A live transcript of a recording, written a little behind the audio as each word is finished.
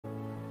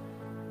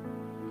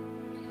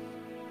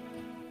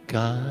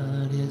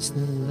God is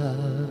the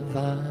love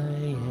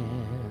I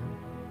am.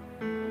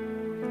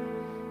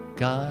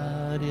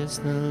 God is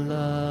the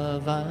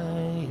love I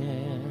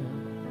am.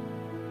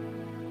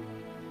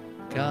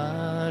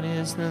 God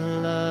is the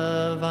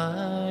love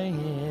I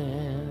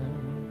am.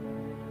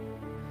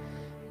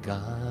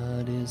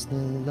 God is the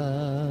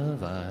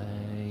love I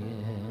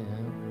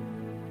am.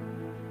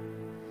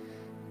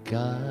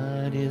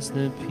 God is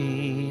the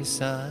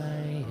peace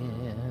I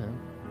am.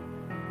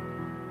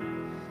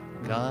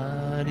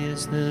 God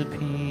is the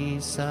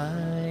peace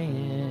I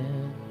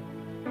am.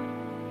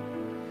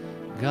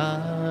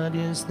 God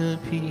is the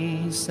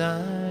peace I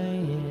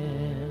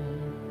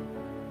am.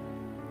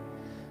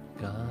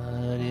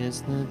 God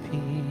is the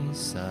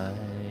peace I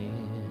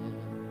am.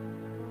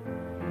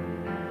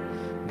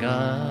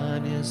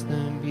 God is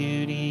the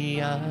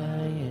beauty I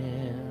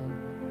am.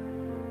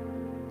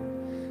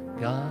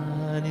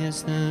 God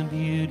is the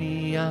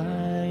beauty I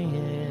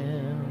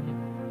am.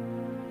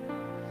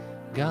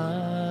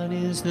 God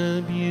is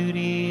the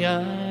beauty I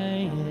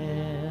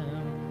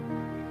am.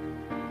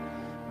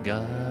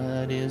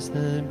 God is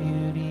the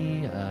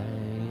beauty I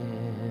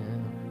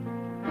am.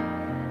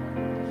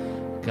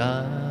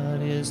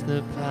 God is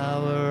the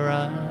power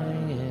I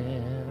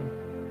am.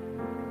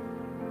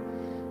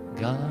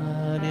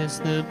 God is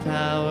the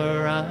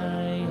power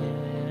I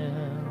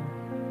am.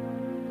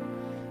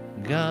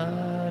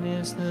 God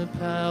is the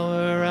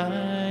power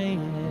I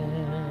am.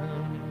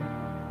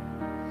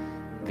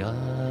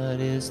 God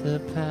is the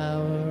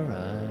power I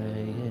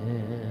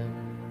am.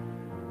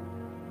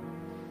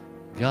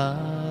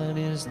 God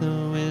is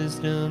the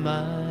wisdom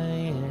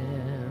I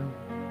am.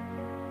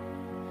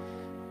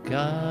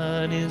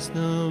 God is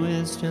the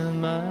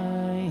wisdom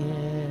I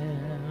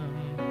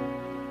am.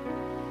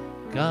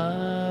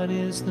 God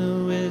is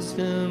the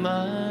wisdom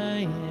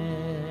I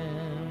am.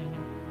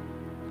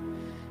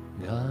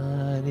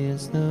 God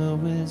is the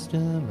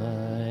wisdom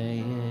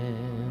I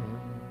am.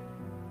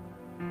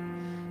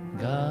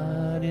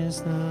 God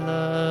is the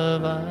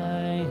love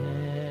I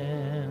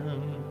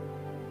am.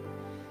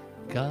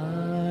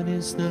 God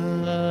is the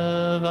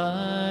love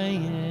I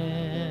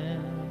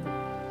am.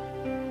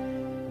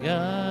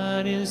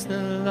 God is the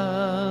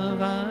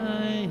love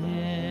I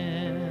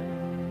am.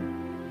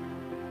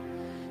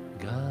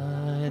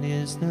 God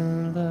is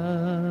the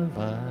love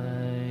I am.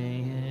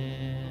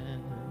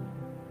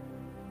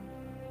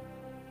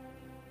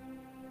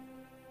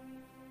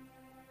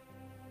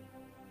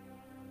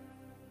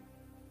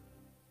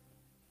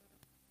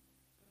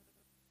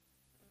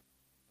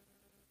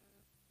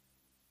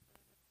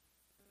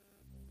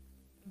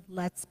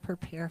 Let's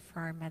prepare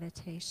for our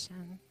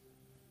meditation.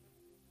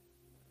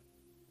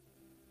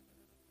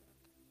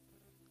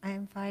 I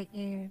invite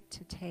you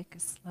to take a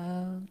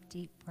slow,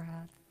 deep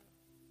breath.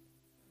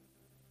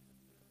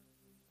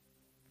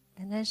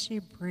 And as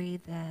you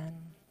breathe in,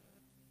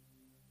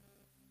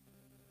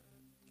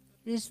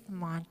 use the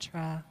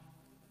mantra,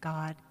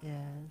 God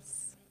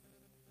is.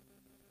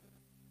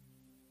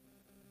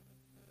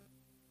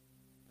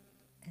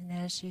 And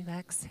as you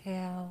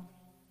exhale,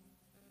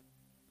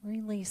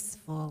 release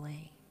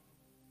fully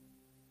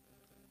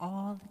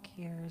all the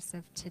cares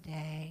of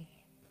today,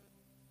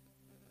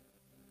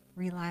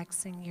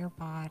 relaxing your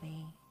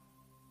body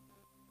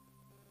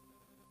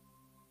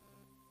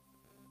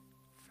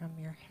from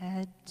your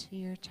head to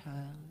your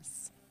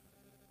toes,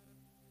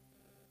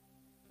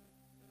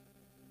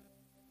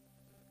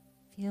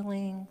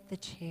 feeling the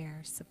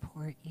chair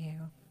support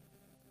you,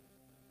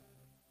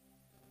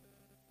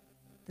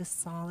 the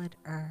solid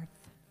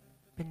earth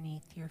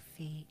beneath your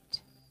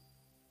feet.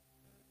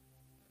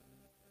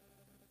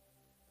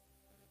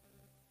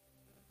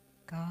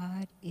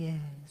 God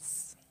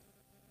is.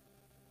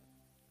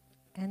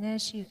 And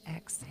as you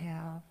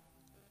exhale,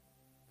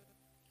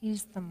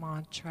 use the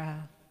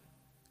mantra,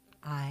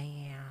 I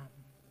am.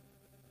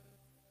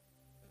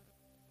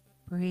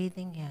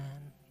 Breathing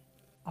in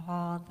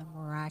all the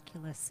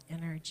miraculous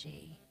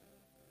energy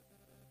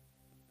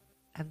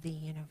of the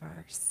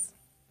universe.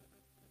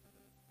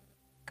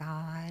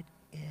 God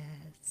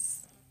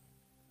is.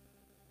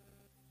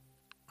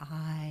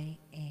 I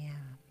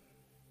am.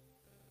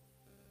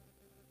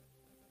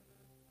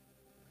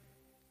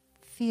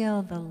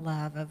 Feel the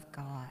love of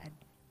God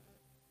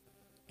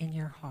in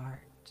your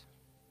heart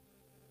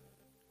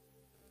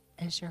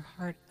as your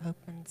heart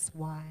opens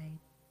wide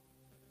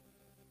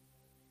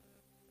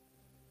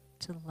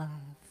to love,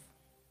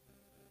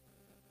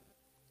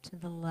 to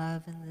the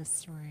love in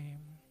this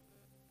room.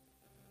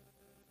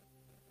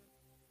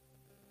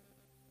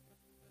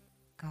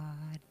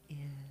 God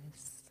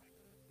is.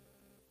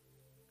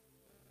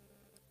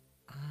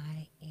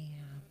 I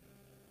am.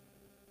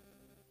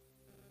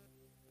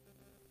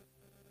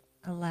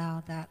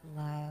 Allow that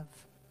love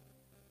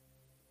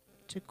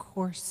to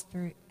course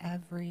through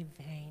every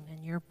vein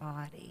in your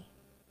body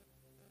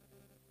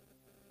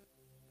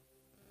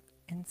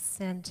and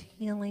send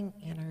healing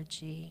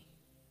energy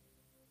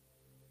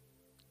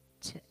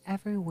to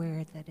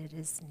everywhere that it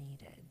is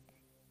needed.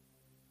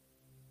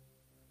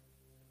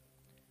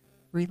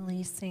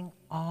 Releasing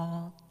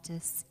all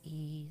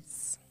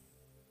dis-ease,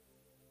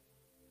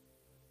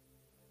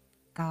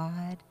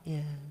 God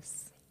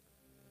is,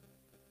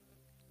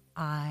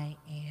 I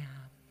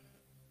am.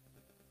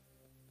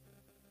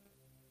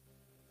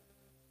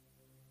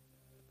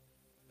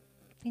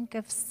 Think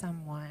of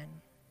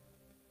someone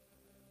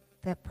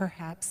that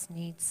perhaps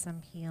needs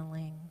some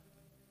healing.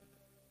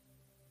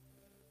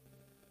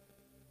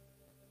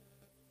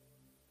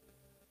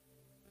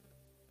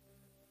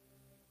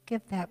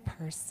 Give that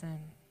person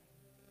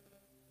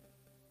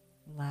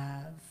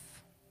love,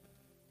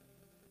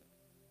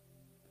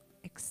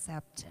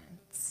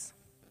 acceptance.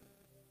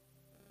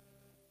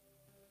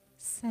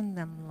 Send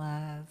them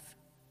love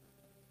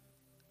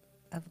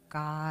of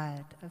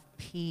God, of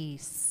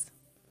peace.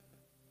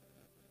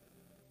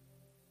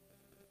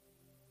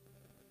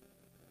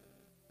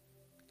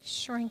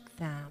 Shrink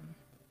them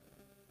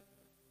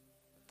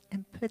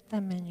and put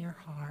them in your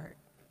heart,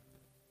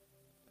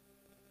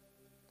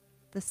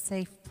 the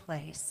safe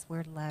place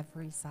where love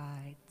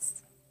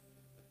resides.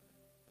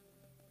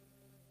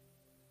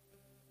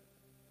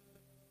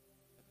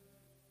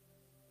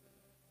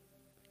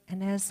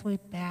 And as we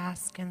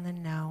bask in the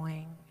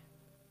knowing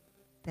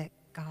that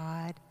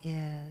God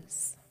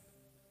is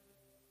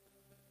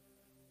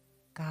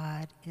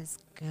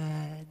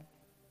good,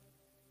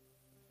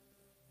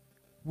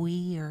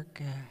 we are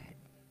good.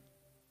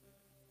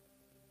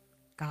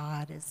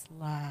 God is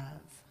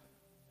love.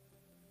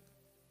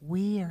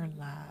 We are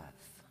love.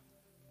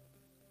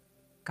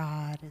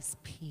 God is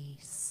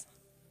peace.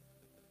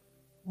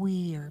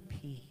 We are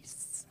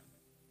peace.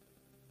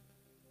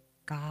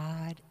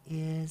 God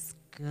is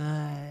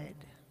good.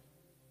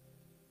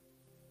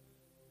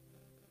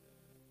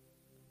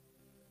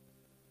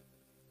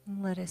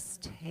 And let us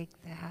take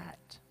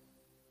that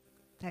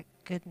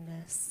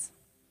goodness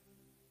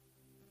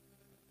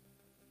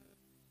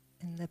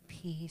and the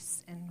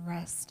peace and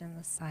rest in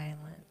the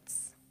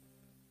silence,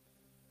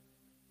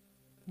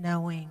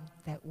 knowing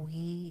that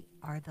we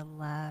are the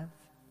love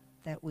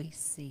that we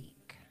seek.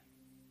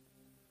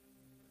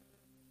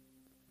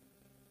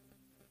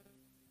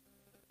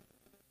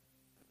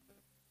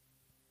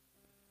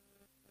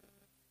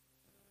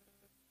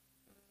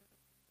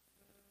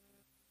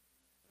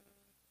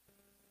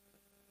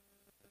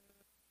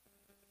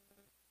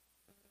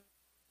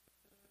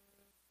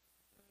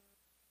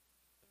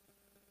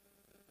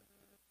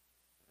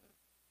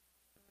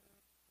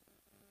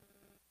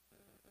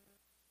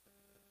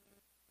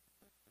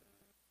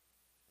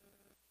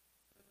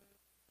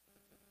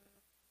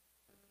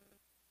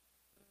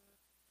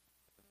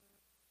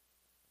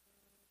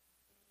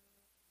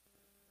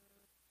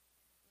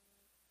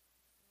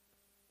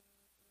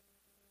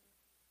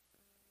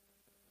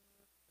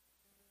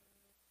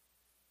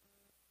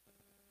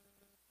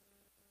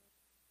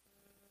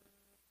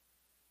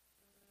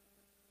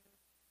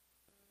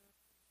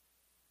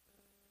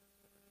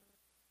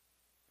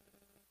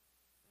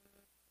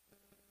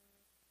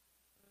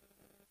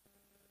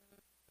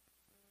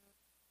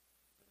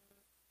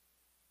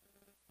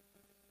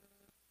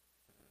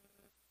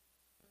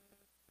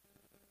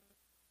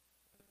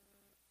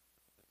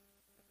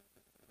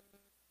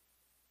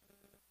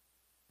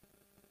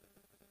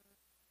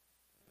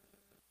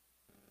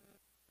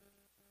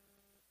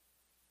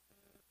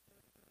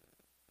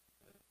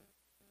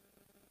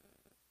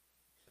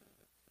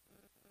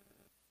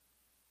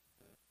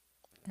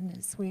 And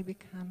as we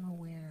become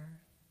aware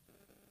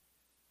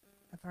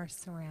of our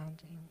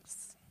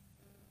surroundings,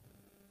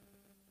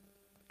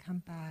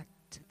 come back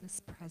to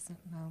this present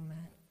moment.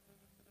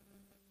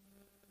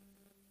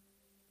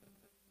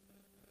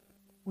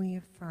 We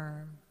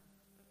affirm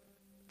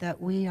that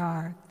we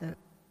are the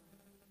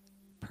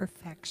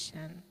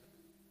perfection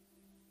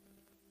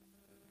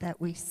that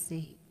we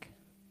seek.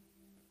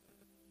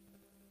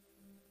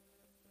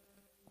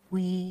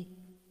 We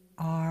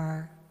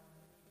are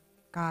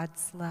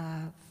God's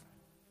love.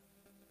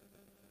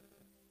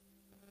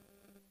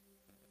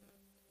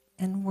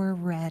 And we're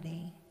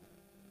ready.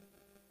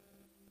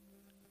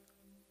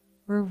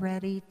 We're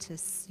ready to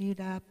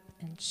suit up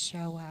and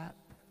show up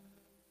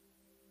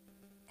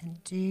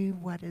and do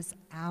what is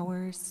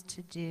ours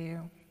to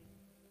do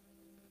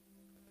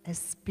as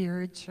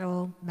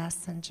spiritual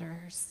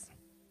messengers.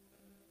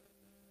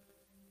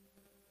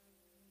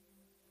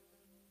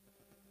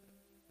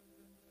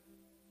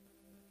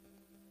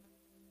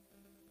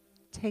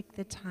 Take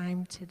the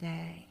time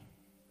today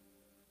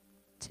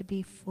to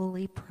be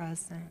fully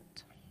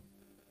present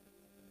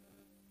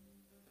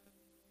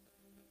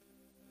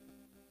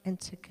and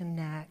to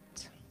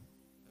connect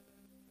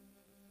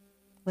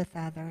with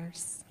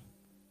others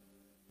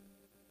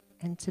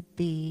and to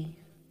be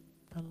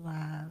the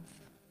love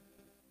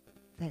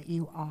that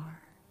you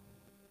are.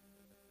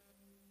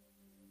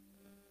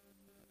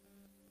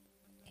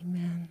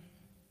 Amen.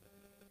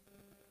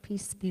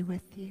 Peace be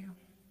with you.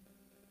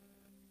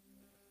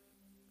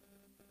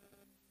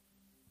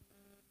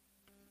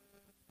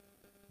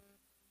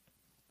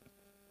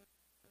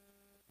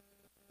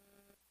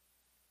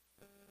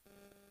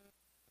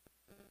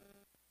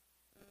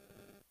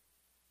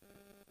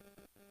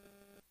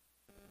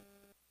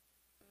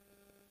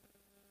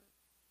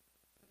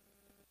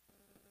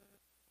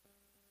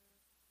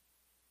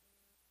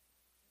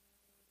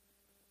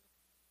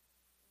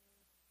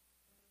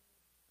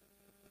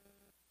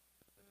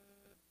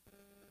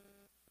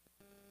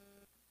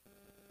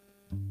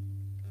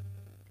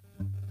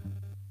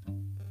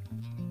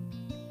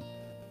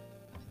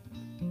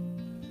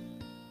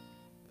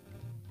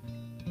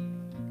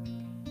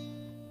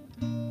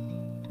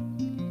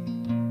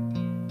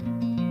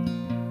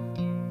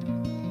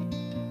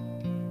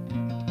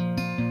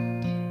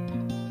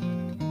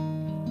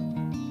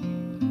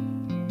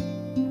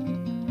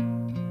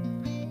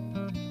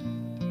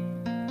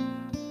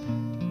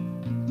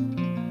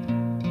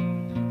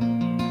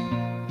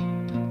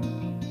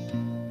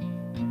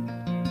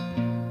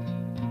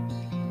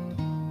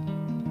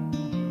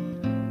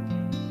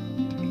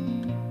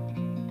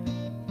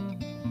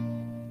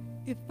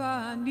 If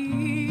I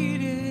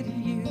needed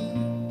you,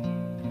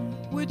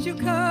 would you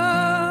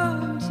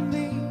come to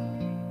me?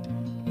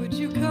 Would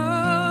you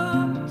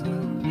come to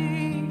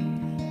me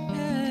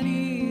and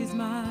ease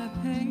my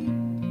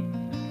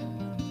pain?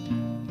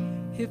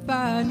 If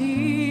I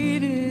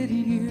needed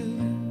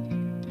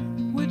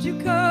you, would you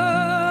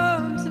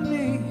come to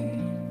me?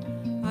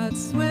 I'd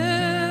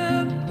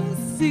swim the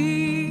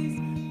seas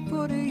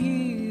for the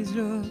ease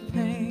of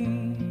pain.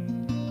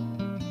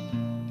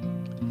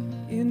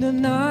 In the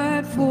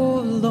night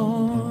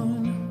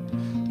forlorn,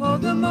 oh,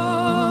 the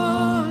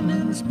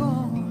morning's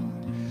born,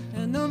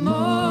 and the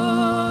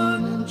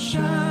morning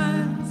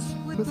shines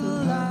with the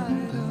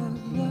light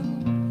of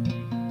love.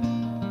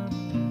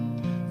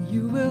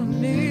 You will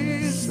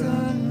miss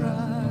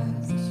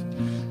sunrise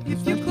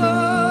if you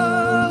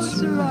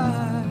close your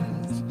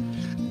eyes.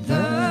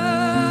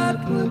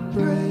 That would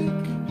break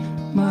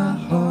my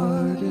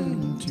heart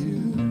in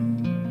two.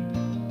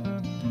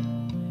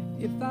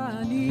 If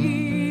I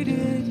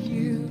needed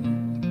you,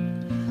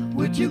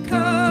 would you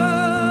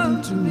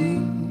come to me?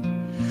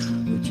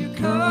 Would you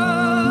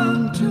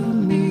come to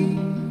me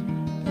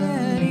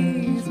and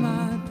ease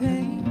my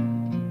pain?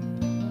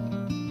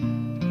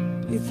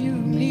 If you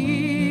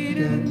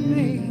needed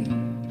me,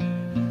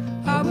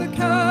 I would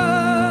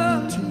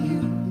come to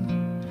you.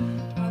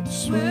 I'd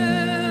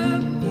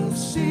swim the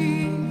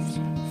seas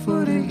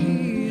for the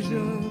ease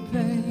of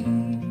pain.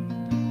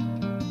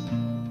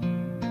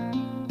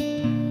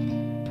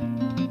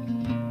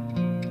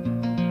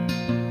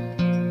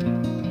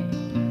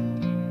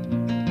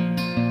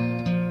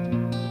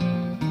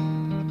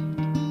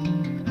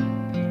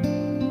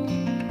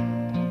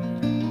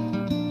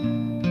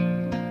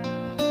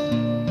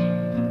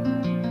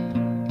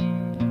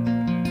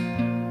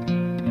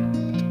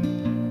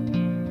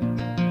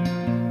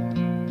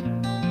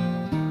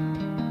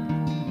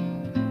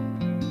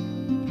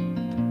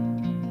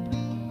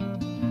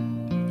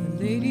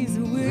 Ladies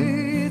are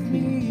with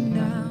me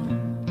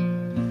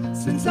now,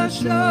 since I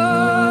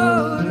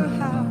showed her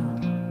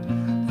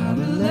how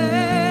to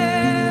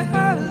lay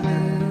her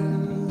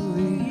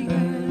lily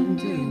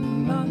hand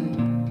in mine.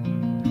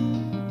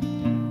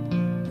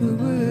 Who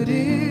would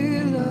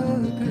ill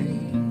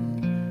agree?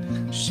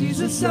 She's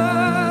a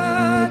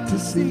sight to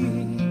see,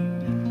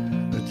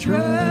 a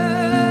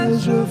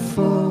treasure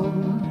for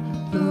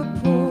the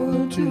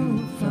poor to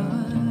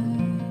find.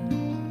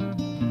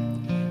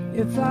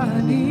 If I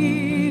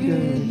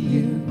needed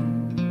you,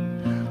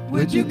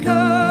 would you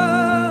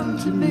come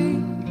to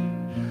me?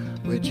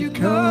 Would you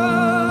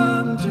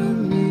come to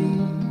me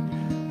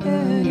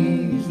and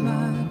ease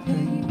my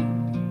pain?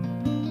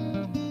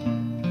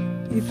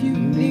 If you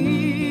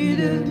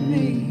needed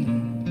me,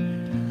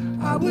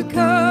 I would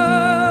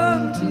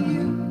come to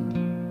you.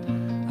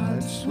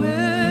 I'd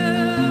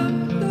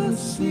swim the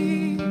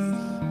seas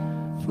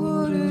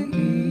for the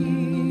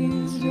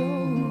ease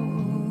your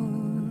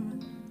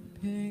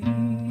pain.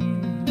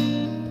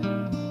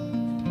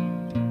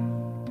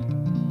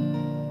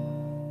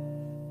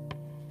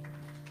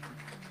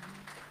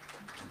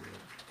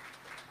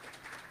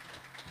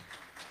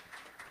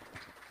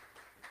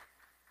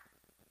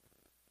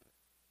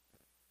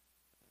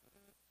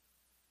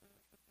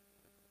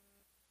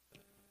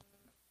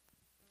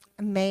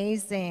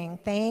 Amazing.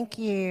 Thank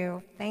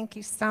you. Thank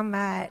you so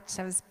much.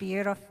 That was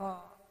beautiful.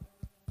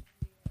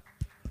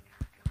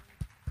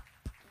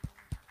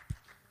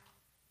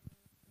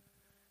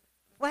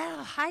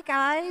 Well, hi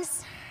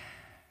guys.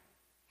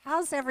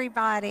 How's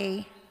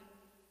everybody?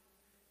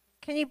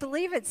 Can you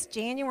believe it's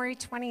January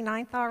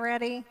 29th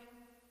already?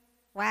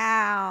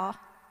 Wow.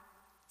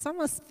 It's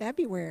almost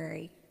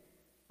February.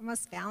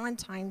 Almost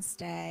Valentine's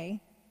Day.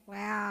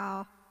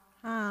 Wow.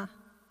 Huh.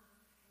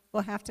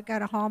 We'll have to go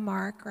to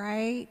Hallmark,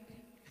 right?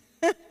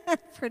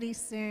 Pretty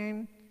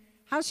soon.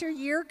 How's your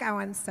year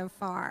going so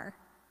far?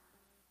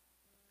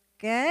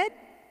 Good?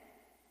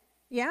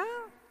 Yeah?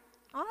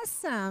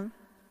 Awesome.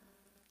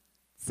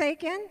 Say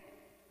again?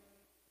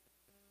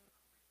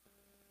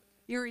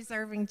 You're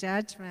reserving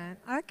judgment.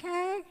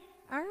 Okay.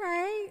 All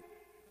right.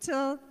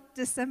 Till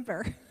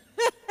December.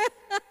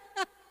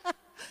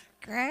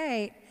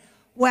 Great.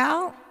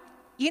 Well,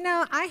 you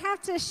know, I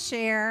have to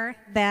share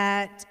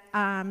that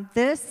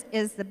this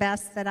is the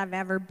best that I've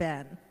ever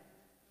been.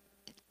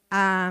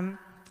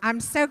 I'm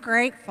so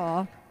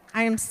grateful.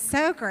 I am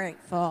so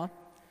grateful.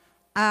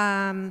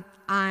 I'm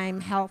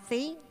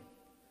healthy.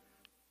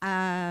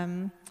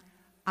 I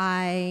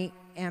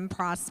am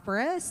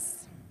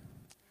prosperous.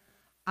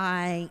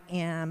 I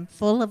am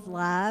full of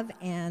love,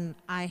 and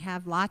I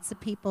have lots of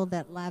people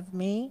that love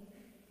me.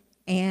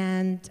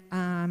 And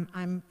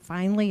I'm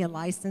finally a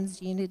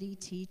licensed Unity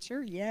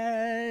teacher.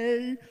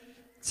 Yay!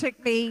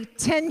 Took me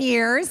 10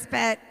 years,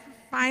 but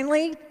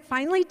finally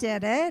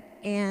did it,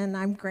 and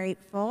I'm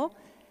grateful.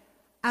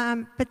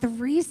 But the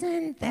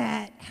reason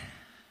that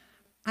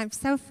I'm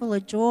so full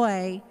of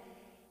joy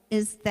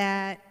is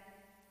that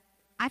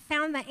I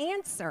found the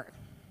answer.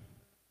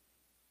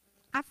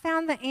 I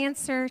found the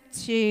answer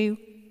to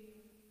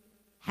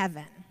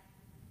heaven.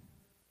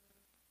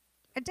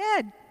 I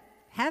did.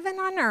 Heaven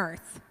on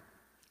earth.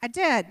 I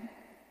did.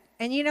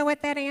 And you know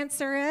what that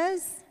answer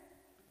is?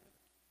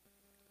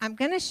 I'm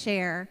going to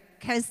share,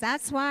 because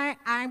that's why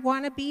I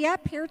want to be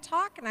up here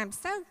talking. I'm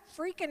so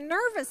freaking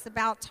nervous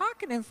about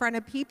talking in front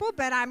of people,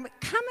 but I'm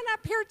coming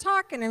up here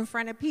talking in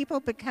front of people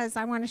because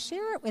I want to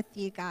share it with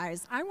you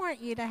guys. I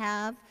want you to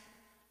have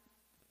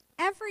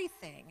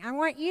everything. I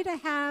want you to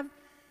have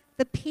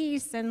the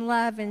peace and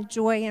love and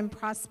joy and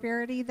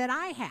prosperity that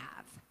I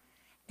have.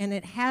 And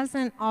it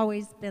hasn't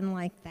always been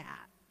like that.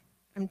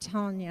 I'm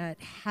telling you, it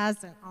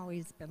hasn't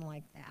always been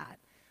like that.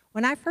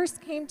 When I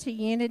first came to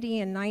Unity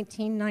in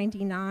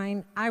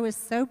 1999, I was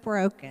so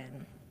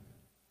broken.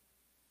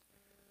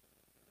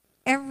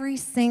 Every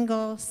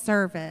single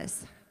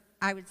service,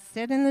 I would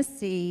sit in the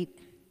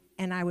seat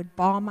and I would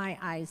bawl my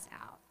eyes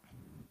out.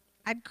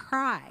 I'd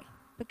cry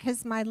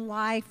because my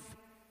life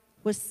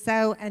was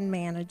so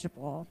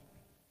unmanageable.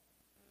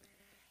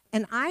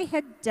 And I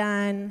had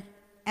done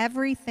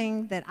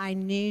everything that I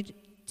knew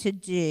to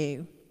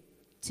do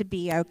to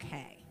be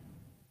okay.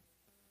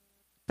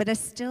 But I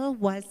still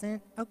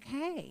wasn't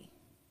okay.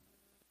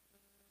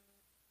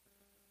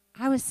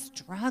 I was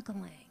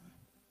struggling.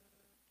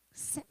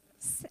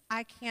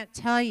 I can't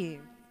tell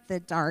you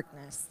the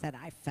darkness that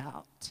I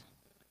felt.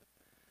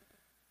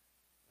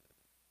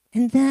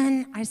 And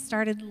then I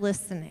started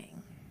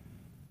listening.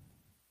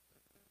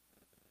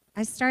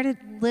 I started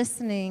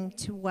listening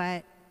to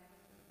what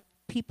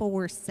people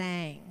were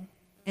saying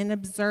and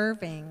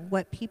observing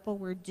what people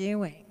were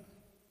doing.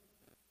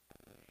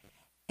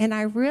 And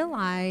I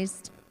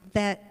realized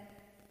that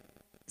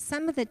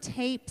some of the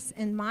tapes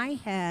in my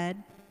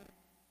head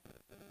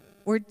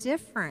were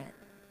different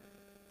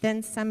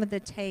than some of the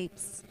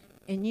tapes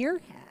in your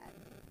head.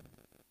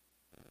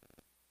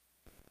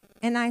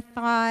 And I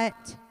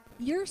thought,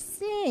 you're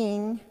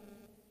seeing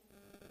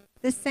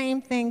the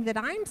same thing that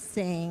I'm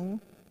seeing,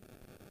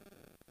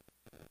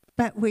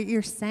 but what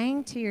you're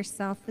saying to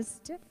yourself is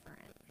different.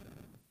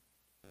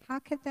 How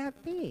could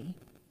that be?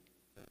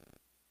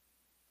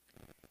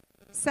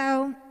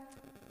 So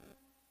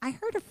I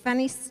heard a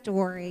funny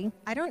story.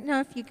 I don't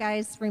know if you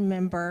guys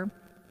remember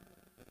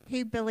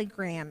who Billy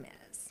Graham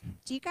is.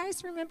 Do you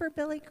guys remember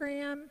Billy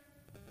Graham?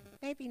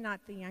 Maybe not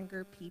the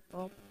younger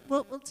people.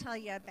 We'll tell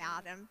you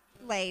about him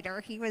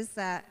later. He was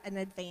an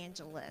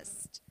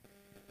evangelist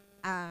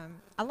a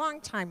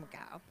long time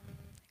ago.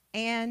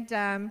 And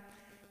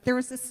there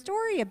was a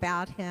story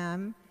about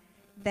him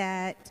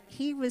that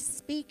he was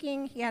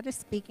speaking. He had a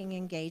speaking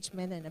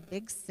engagement in a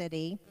big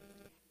city,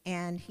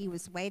 and he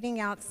was waiting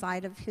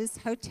outside of his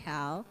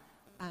hotel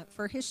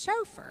for his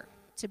chauffeur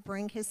to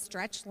bring his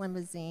stretch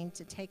limousine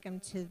to take him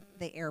to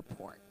the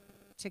airport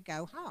to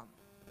go home.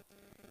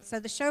 So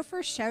the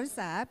chauffeur shows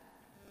up,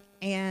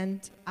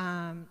 and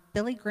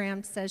Billy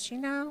Graham says, you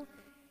know,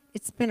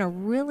 it's been a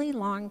really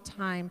long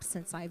time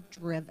since I've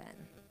driven.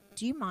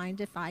 Do you mind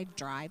if I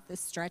drive the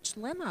stretch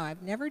limo?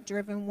 I've never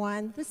driven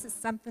one. This is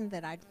something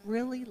that I'd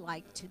really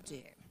like to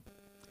do.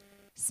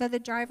 So the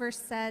driver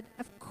said,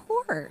 of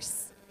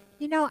course.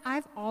 You know,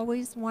 I've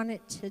always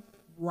wanted to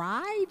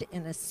ride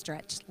in a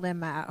stretch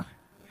limo.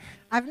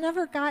 I've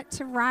never got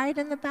to ride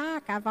in the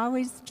back. I've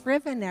always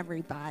driven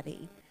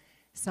everybody.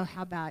 So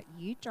how about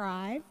you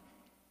drive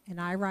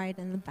and I ride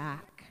in the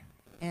back?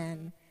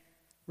 And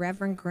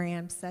Reverend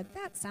Graham said,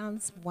 that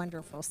sounds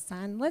wonderful,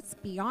 son. Let's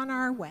be on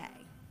our way.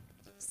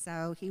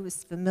 So he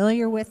was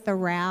familiar with the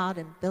route,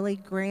 and Billy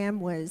Graham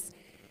was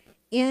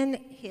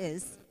in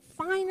his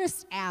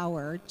finest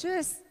hour,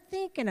 just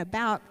thinking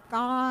about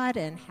God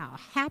and how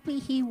happy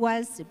he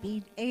was to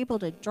be able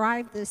to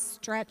drive this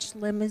stretch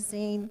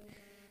limousine.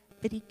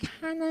 But he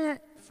kind of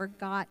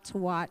forgot to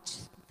watch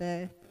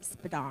the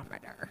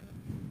speedometer.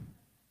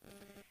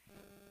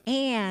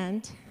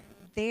 And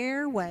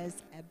there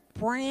was a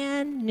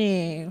brand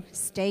new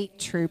state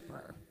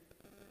trooper,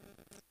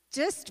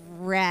 just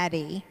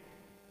ready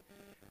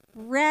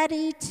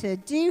to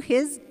do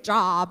his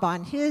job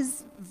on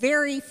his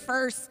very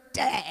first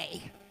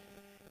day.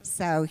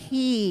 So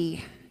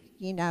he,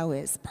 you know,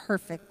 is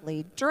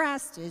perfectly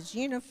dressed, his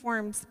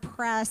uniform's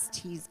pressed,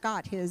 he's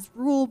got his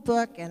rule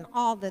book and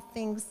all the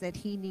things that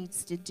he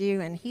needs to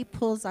do, and he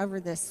pulls over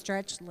this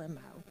stretch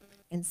limo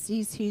and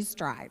sees who's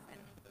driving.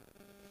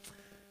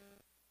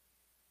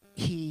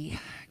 He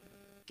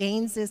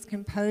gains his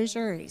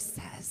composure. He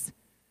says,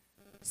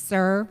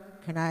 sir,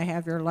 can I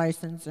have your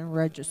license and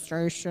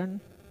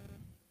registration?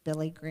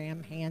 Billy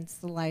Graham hands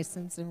the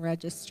license and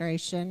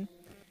registration.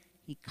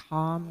 He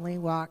calmly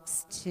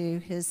walks to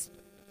his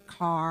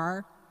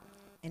car,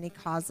 and he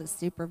calls his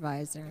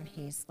supervisor, and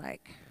he's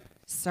like,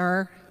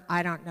 sir,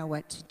 I don't know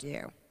what to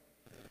do.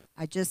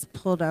 I just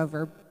pulled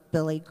over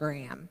Billy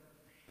Graham,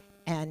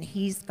 and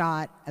he's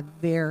got a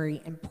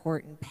very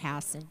important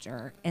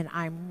passenger, and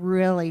I'm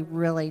really,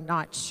 really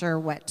not sure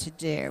what to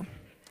do.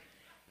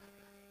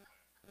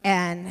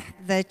 And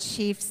the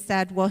chief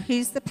said, well,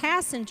 who's the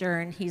passenger?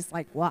 And he's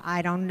like, well,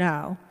 I don't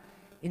know.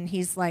 And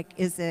he's like,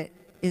 is it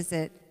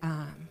the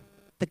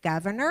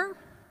governor?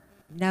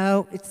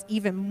 No, it's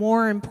even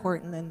more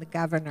important than the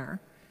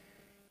governor.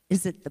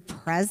 Is it the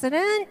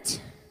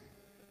president?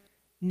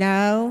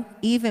 No,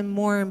 even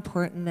more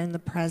important than the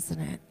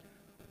president.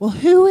 Well,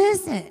 who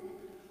is it?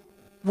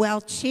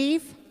 Well,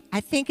 Chief,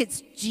 I think it's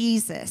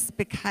Jesus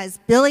because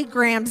Billy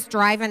Graham's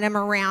driving him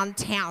around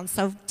town,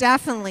 so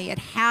definitely it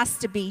has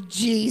to be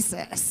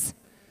Jesus.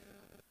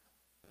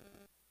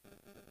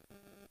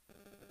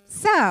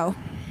 So,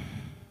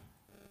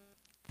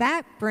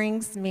 that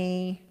brings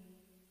me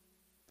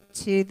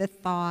to the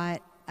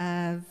thought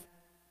of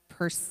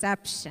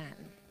perception.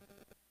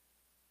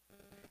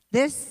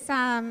 This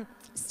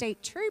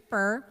state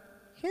trooper,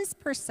 his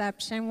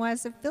perception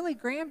was if Billy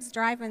Graham's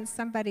driving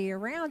somebody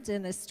around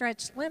in a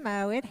stretched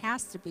limo, it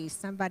has to be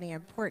somebody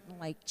important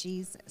like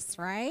Jesus,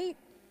 right?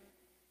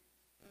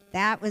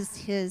 That was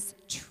his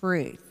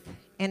truth.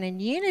 And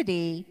in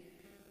Unity,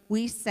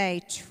 we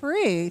say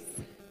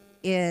truth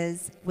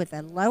is with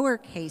a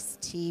lowercase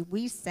t,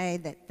 we say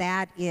that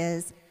that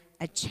is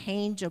a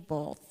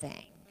changeable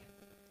thing.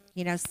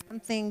 You know,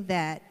 something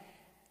that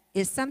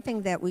is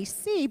something that we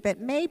see,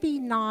 but maybe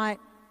not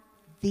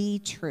the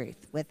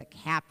truth with a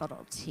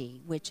capital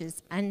T, which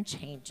is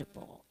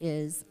unchangeable,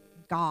 is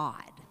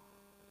God.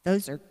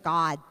 Those are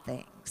God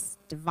things,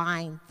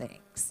 divine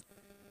things.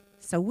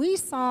 So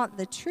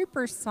the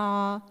trooper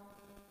saw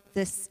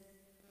this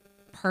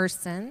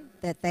person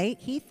that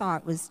he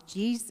thought was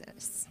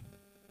Jesus.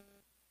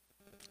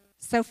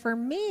 So for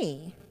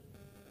me,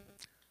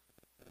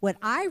 what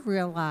I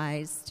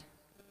realized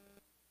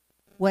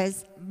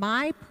was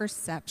my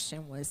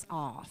perception was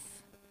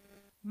off.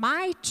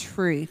 My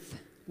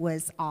truth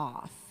was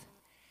off.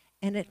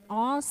 And it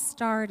all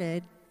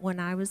started when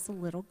I was a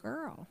little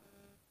girl.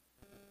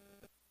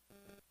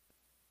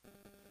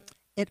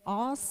 It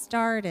all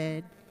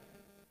started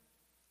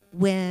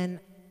when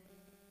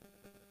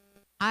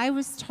I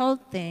was told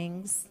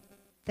things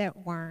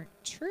that weren't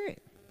true.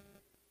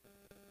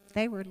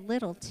 They were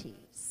little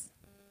t's.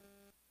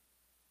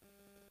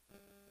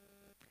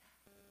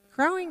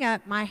 Growing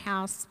up, my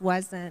house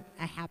wasn't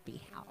a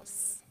happy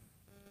house.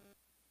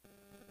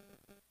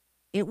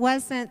 It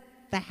wasn't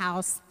the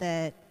house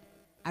that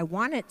I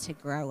wanted to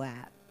grow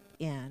up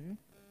in.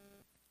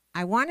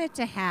 I wanted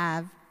to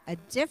have a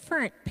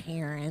different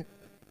parent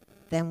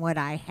than what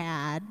I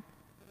had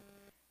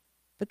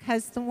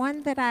because the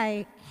one that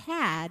I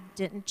had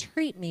didn't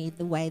treat me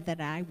the way that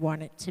I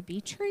wanted to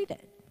be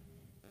treated.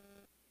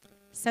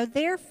 So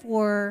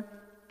therefore,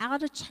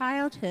 out of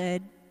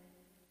childhood,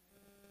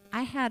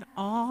 I had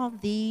all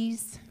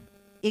these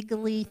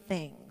iggly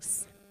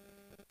things,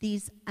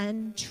 these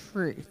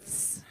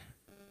untruths,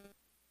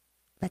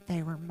 but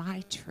they were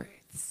my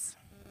truths.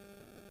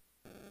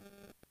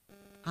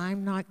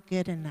 I'm not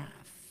good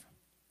enough.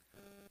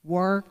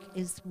 Work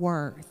is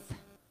worth.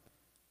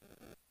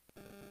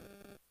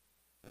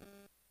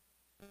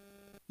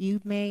 You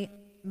may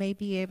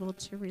be able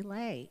to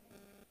relate.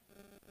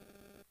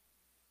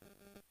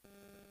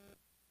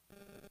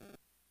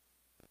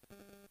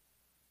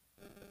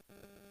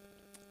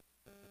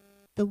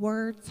 The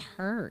words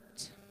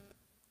hurt.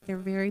 They're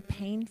very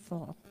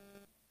painful.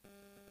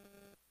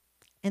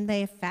 And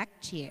they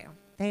affect you.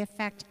 They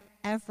affect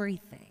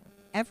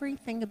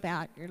everything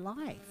about your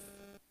life.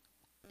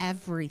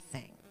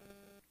 Everything.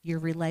 Your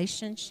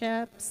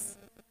relationships,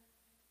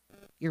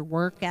 your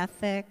work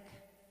ethic,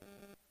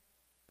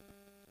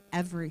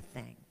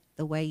 everything.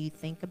 The way you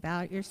think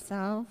about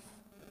yourself.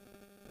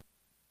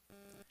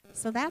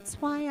 So that's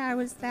why I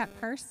was that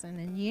person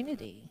in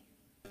Unity,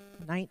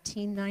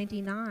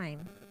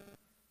 1999.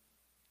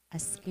 A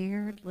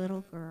scared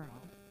little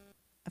girl,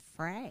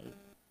 afraid,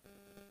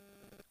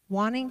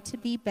 wanting to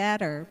be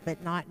better,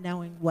 but not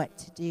knowing what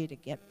to do to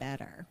get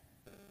better.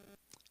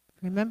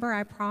 Remember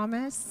I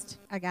promised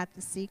I got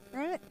the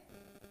secret?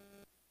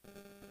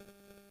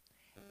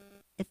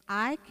 If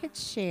I could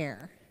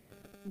share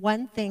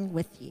one thing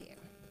with you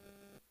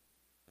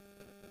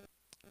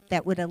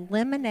that would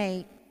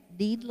eliminate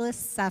needless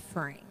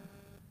suffering,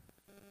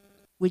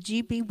 would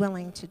you be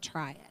willing to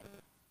try it?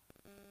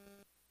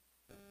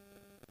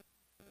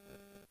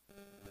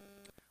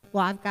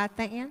 Well, I've got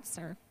the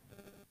answer.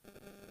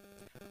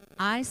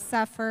 I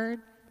suffered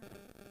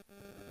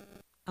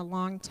a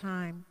long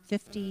time,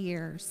 50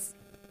 years.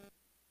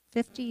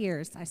 50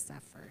 years I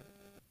suffered.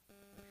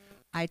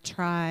 I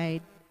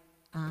tried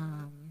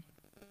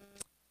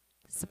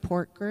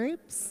support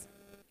groups.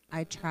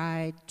 I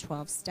tried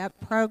 12-step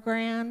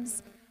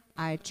programs.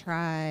 I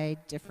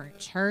tried different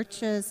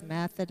churches,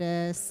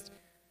 Methodist,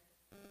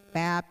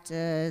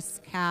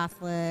 Baptist,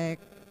 Catholic,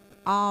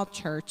 all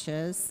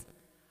churches.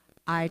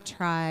 I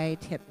tried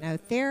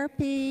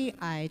hypnotherapy.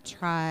 I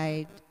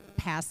tried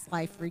past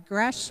life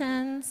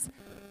regressions.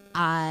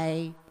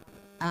 I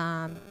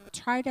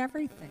tried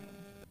everything,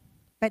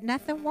 but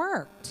nothing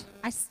worked.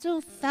 I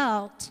still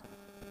felt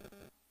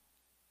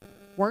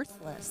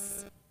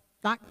worthless,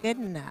 not good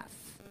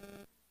enough.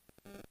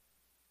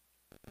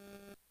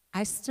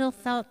 I still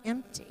felt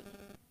empty.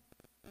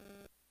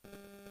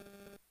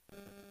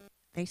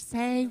 They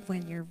say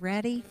when you're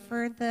ready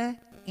for the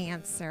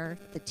answer,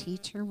 the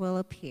teacher will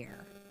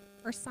appear.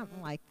 Or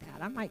something like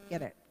that. I might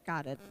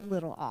got it a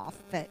little off,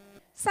 but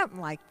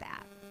something like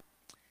that.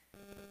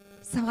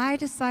 So I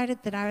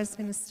decided that I was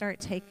going to start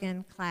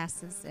taking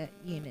classes at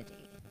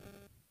Unity.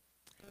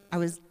 I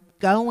was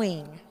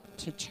going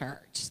to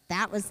church.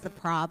 That was the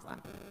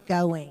problem.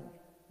 Going,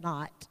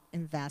 not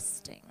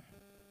investing.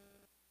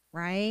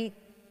 Right?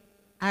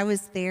 I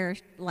was there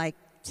like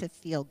to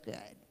feel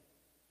good.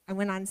 I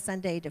went on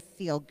Sunday to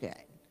feel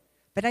good.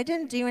 But I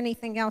didn't do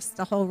anything else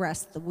the whole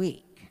rest of the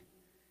week.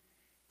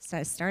 So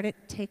I started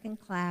taking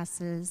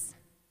classes.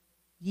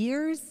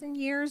 Years and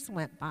years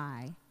went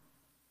by.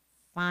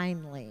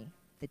 Finally,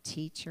 the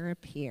teacher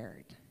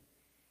appeared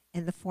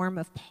in the form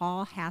of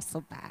Paul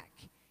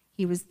Hasselbeck.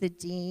 He was the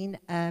dean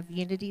of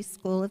Unity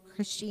School of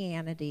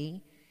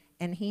Christianity,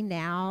 and he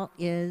now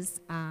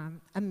is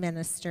a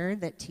minister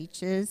that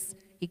teaches.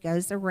 He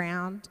goes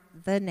around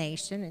the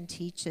nation and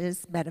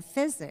teaches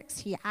metaphysics.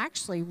 He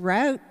actually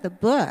wrote the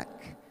book,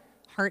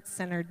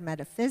 Heart-Centered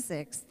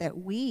Metaphysics, that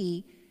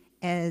we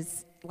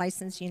as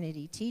licensed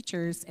Unity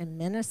teachers and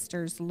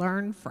ministers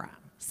learn from.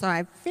 So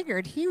I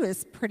figured he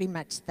was pretty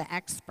much the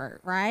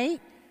expert, right?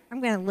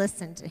 I'm going to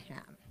listen to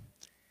him.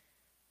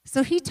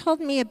 So he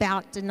told me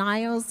about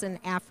denials and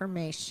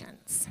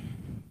affirmations.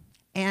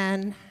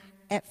 And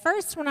at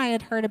first, when I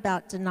had heard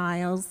about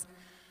denials,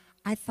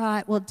 I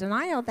thought, well,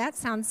 denial, that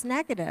sounds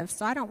negative,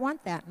 so I don't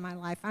want that in my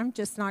life. I'm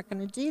just not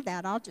going to do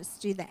that. I'll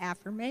just do the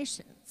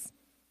affirmations.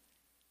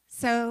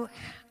 So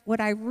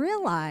what I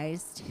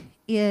realized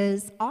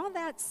is all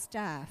that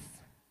stuff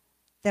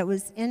that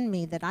was in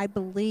me that I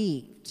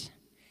believed,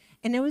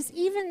 and it was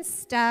even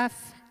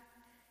stuff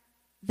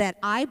that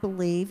I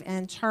believe,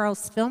 and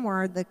Charles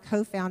Fillmore, the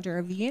co-founder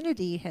of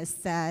Unity, has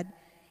said,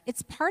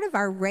 it's part of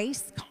our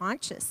race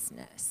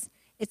consciousness.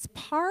 It's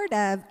part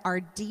of our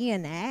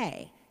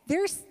DNA.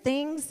 There's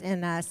things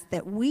in us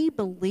that we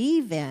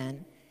believe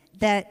in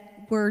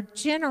that were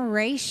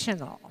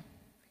generational.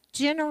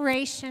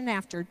 Generation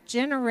after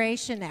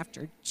generation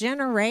after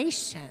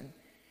generation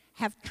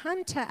have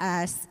come to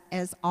us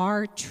as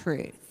our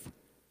truth,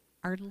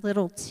 our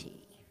little t.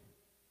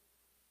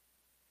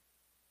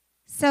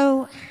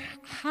 So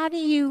how do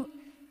you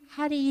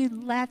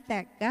let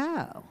that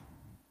go?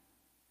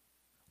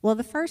 Well,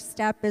 the first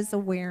step is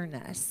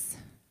awareness.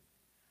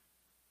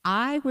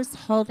 I was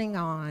holding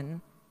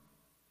on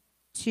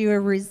to a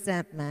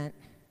resentment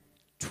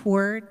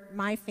toward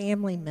my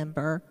family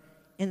member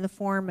in the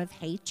form of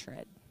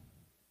hatred.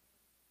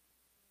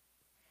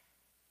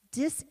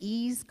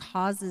 Dis-ease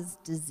causes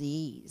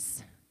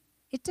disease.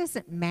 It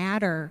doesn't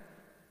matter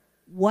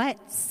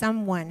what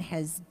someone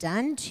has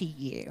done to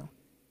you.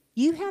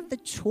 You have the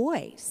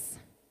choice.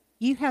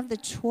 You have the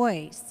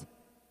choice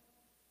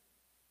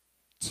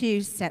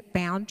to set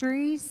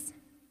boundaries,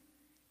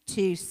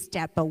 to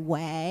step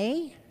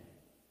away,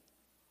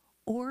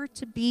 or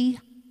to be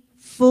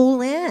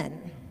full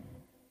in.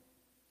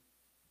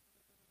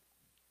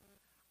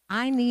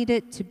 I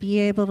needed to be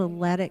able to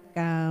let it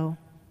go.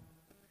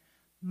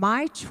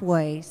 My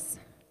choice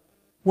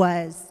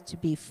was to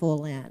be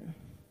full in.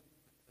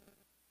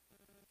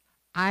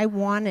 I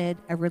wanted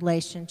a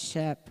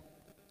relationship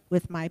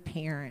with my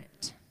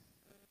parent,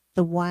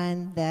 the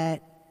one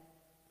that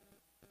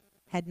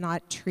had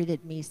not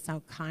treated me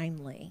so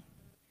kindly,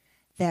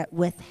 that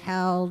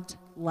withheld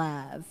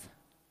love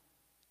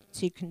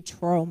to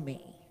control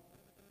me,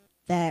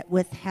 that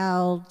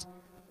withheld,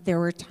 there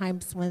were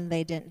times when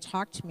they didn't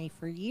talk to me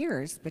for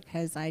years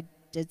because I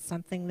did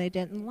something they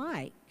didn't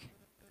like.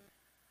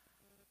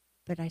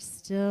 But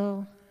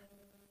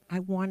I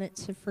wanted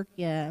to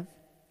forgive.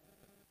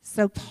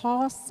 So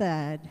Paul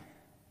said,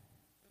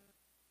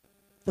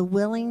 the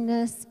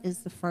willingness is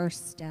the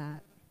first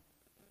step.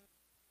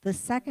 The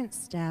second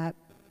step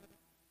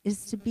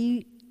is to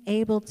be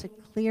able to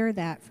clear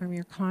that from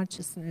your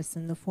consciousness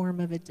in the form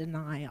of a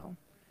denial.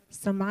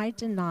 So my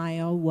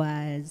denial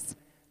was,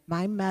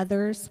 my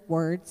mother's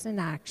words and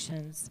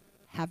actions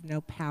have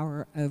no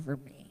power over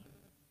me.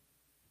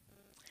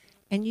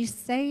 And you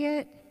say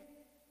it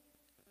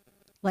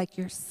like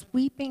you're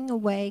sweeping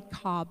away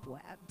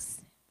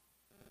cobwebs.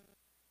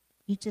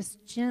 You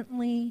just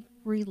gently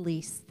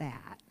release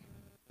that.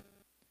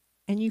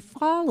 And you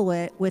follow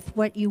it with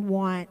what you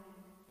want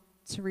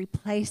to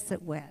replace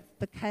it with.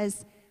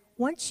 Because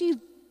once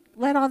you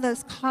let all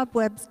those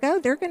cobwebs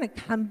go, they're going to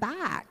come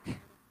back.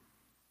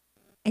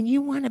 And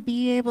you want to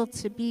be able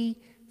to be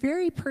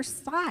very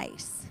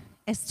precise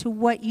as to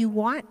what you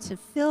want to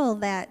fill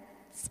that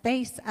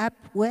space up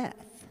with.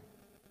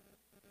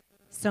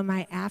 So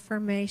my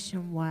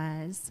affirmation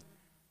was,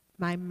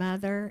 my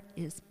mother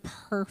is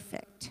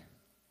perfect,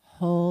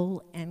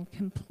 whole, and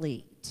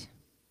complete.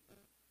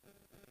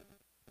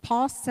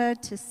 Paul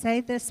said to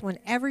say this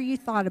whenever you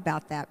thought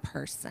about that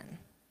person.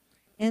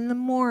 In the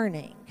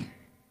morning,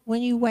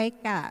 when you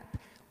wake up,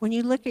 when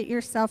you look at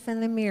yourself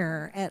in the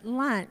mirror, at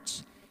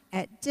lunch,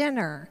 at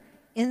dinner,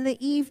 in the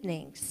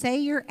evening, say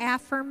your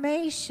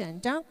affirmation.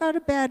 Don't go to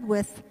bed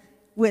with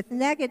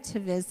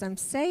negativism.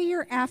 Say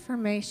your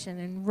affirmation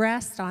and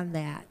rest on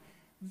that.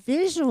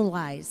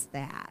 Visualize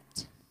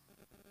that.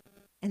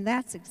 And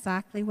that's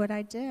exactly what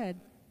I did.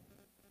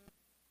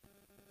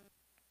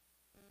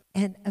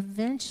 And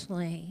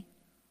eventually,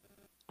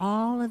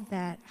 all of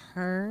that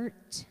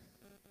hurt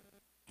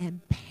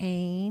and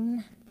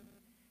pain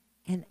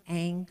and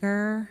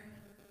anger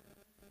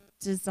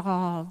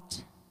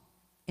dissolved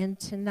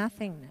into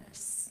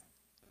nothingness.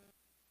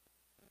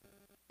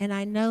 And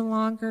I no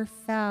longer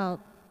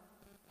felt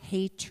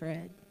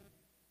hatred,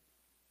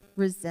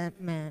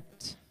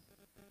 resentment.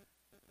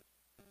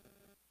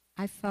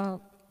 I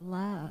felt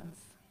love.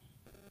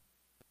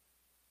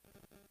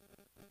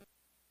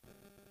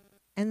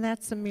 And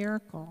that's a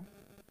miracle.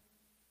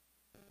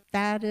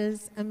 That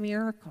is a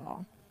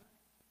miracle.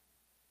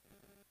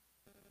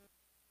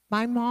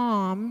 My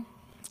mom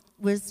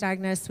was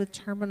diagnosed with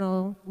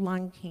terminal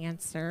lung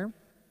cancer,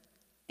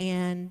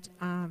 and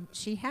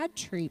she had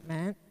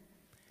treatment.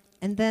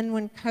 And then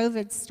when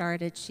COVID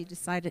started, she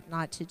decided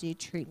not to do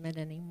treatment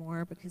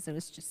anymore because it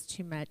was just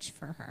too much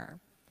for her.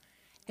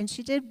 And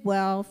she did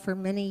well for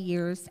many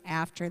years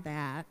after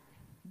that,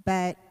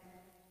 but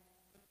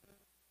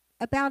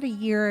about a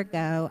year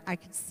ago, I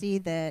could see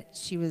that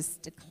she was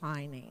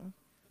declining.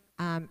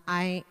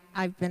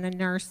 I've been a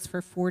nurse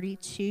for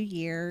 42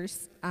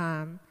 years.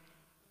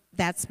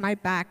 That's my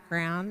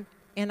background,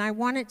 and I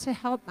wanted to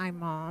help my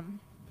mom.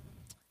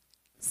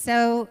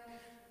 So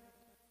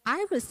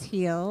I was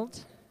healed,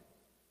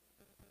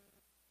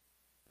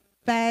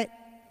 but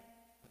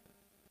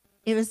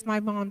it was my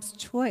mom's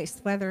choice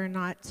whether or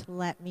not to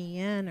let me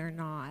in or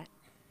not.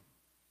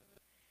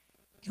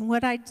 And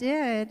what I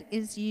did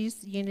is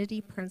use Unity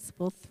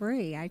Principle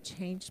 3. I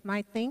changed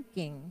my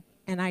thinking,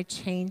 and I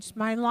changed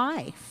my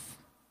life.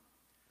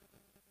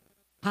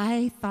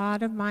 I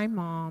thought of my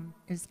mom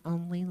as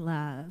only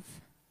love.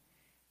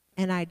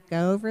 And I'd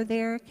go over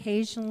there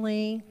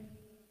occasionally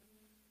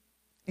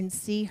and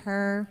see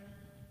her,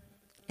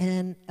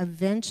 and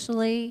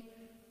eventually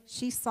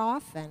she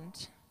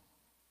softened.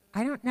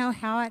 I don't know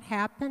how it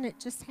happened, it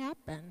just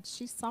happened.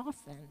 She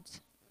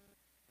softened.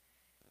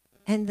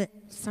 And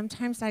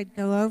sometimes I'd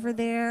go over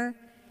there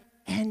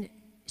and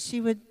she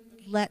would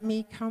let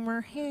me comb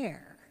her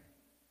hair.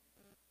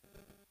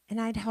 And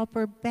I'd help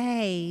her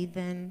bathe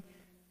and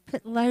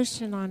put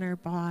lotion on her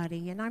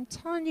body. And I'm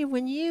telling you,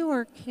 when you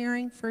are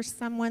caring for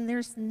someone,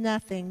 there's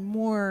nothing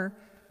more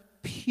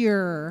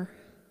pure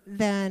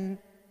than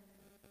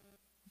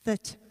the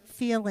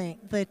feeling,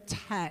 the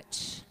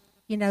touch,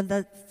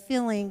 the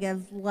feeling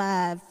of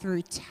love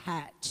through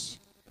touch.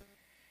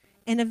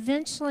 And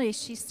eventually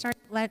she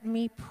started letting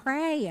me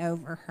pray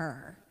over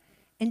her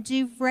and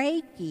do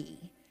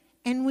Reiki,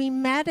 and we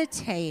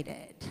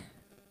meditated.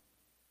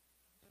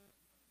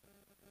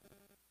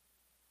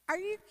 Are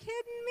you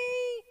kidding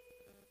me?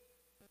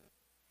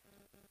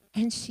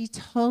 And she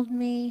told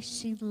me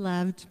she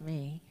loved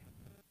me.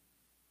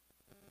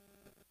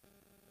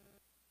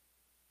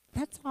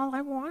 That's all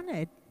I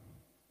wanted,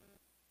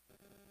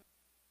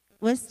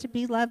 was to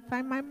be loved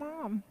by my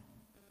mom.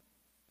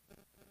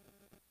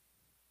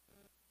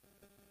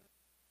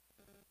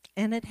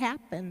 And it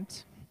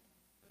happened.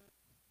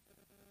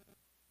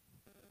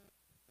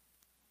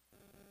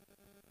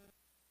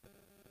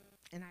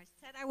 And I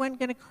said I wasn't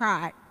going to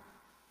cry.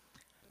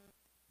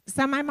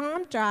 So my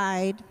mom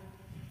died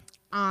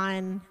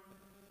on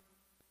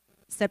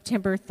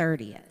September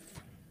 30th.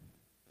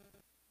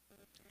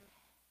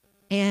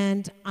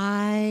 And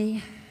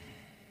I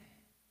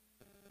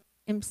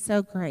am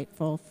so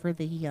grateful for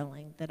the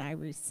healing that I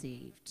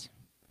received.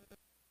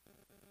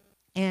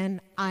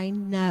 And I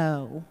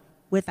know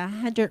with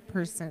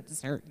 100%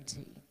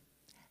 certainty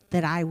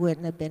that I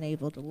wouldn't have been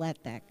able to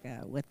let that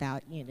go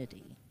without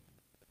Unity,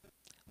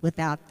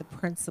 without the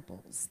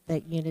principles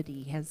that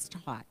Unity has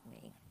taught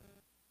me.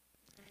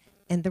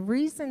 And the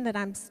reason that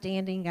I'm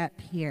standing up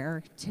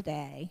here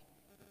today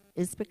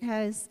is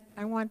because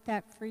I want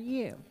that for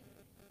you.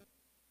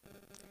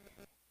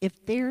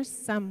 If there's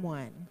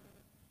someone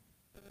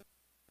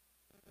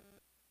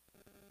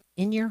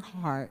in your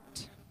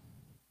heart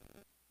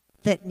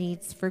that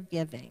needs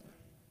forgiving,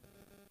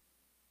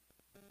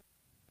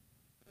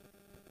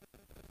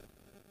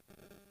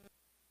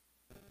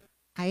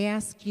 I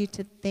ask you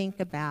to think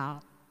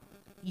about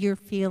your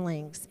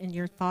feelings and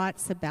your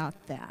thoughts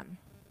about them.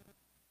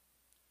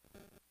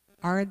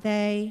 Are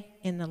they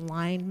in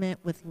alignment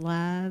with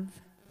love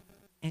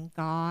and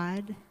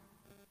God,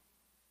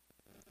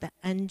 the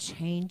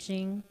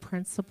unchanging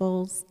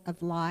principles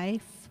of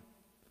life?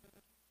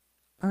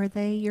 Are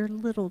they your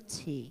little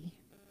t,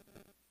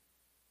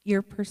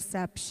 your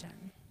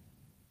perception?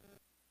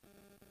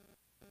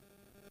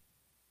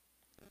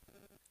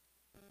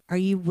 Are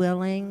you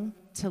willing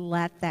to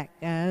let that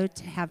go,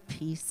 to have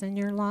peace in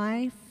your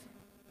life,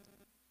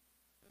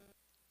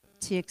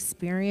 to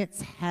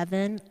experience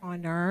heaven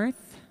on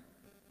earth?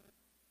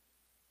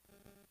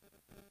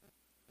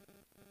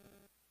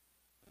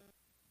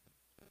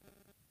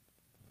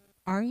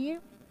 Are you?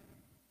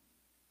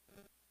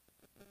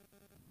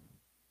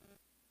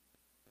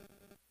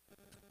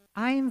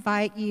 I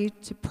invite you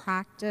to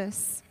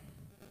practice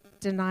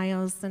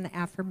denials and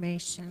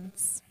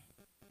affirmations.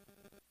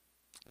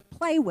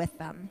 Play with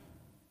them.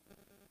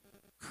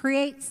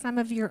 Create some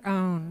of your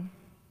own.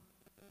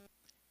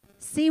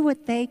 See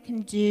what they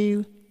can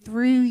do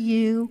through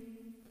you,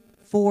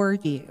 for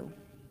you,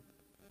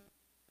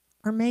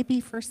 or maybe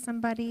for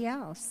somebody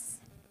else.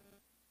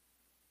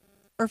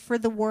 or for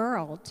the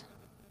world.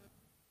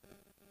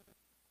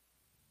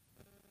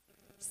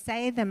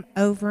 Say them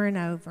over and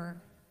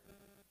over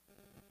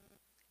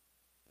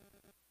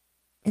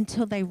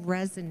until they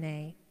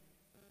resonate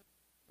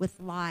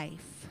with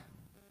life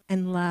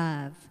and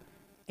love,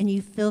 and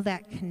you feel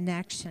that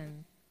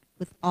connection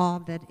with all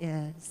that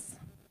is.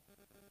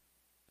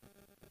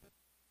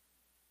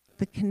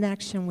 The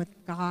connection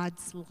with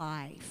God's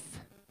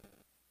life,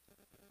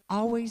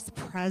 always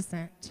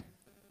present,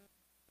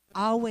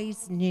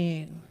 always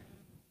new,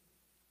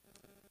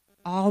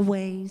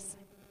 always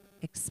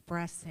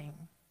expressing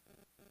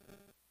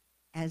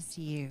as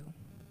you.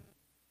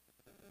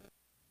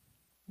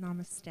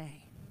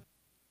 Namaste.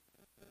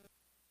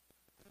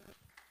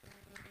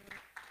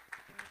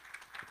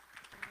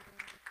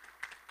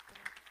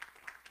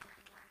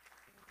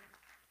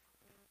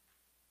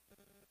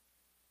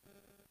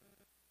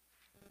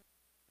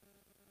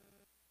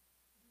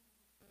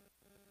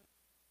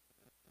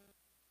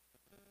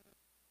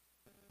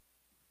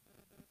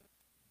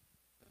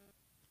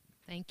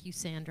 Thank you,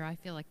 Sandra. I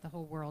feel like the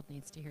whole world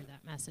needs to hear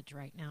that message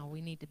right now. We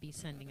need to be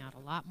sending out a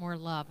lot more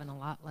love and a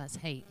lot less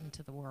hate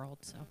into the world.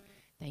 So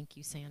thank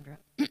you, Sandra.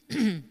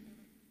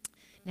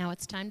 Now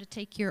it's time to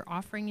take your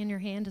offering in your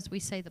hand as we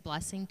say the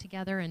blessing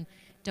together. And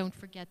don't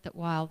forget that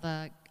while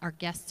our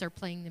guests are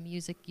playing the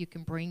music, you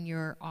can bring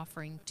your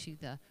offering to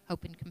the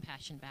Hope and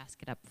Compassion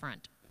basket up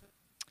front.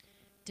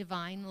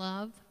 Divine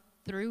love,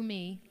 through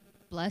me,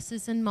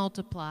 blesses and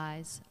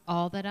multiplies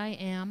all that I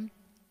am,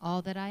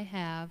 all that I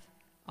have,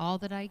 all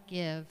that I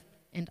give,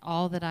 and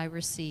all that I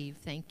receive.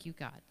 Thank you,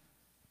 God.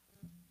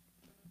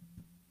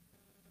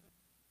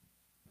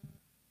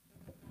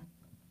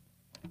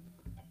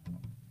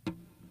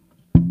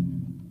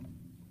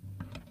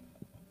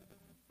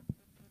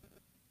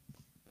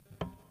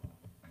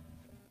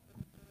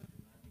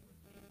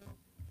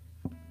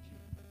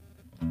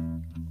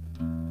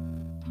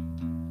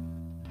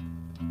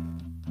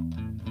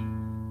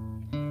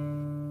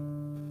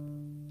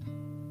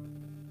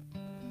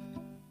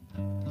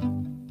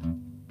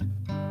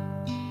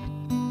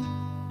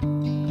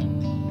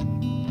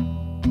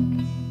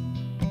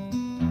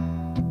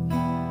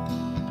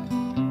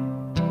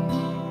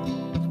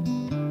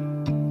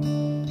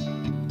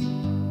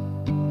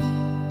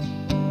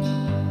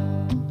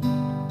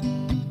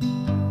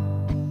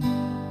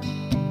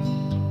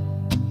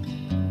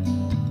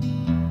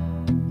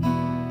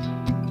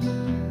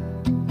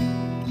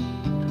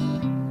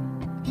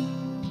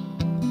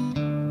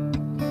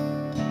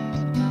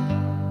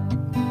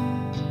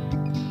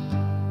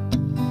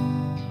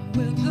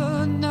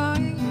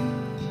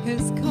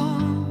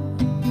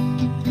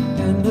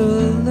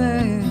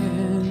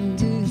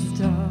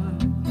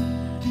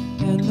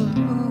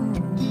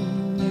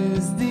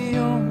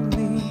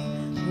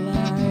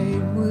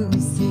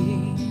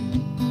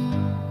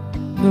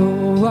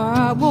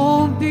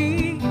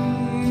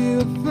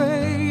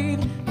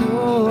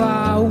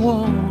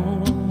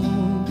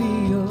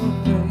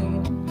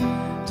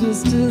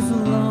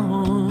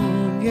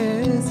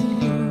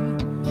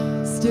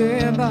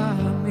 Stand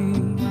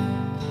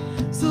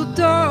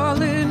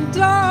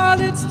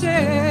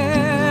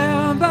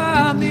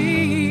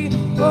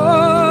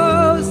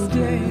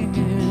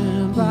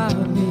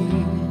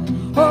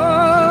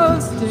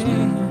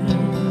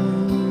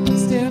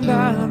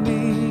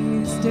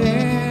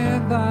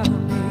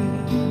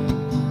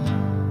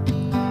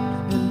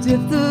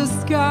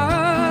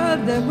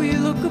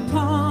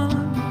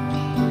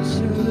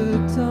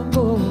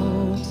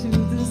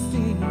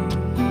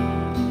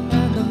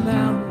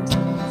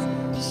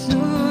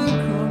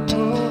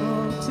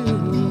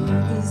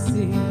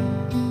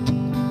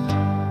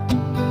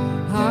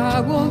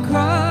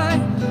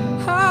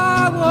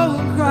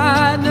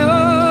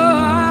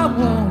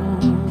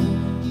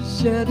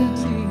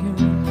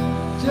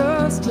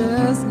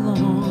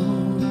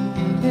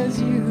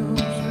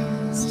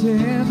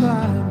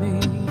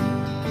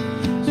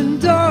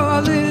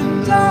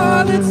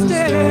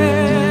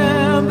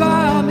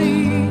by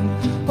me.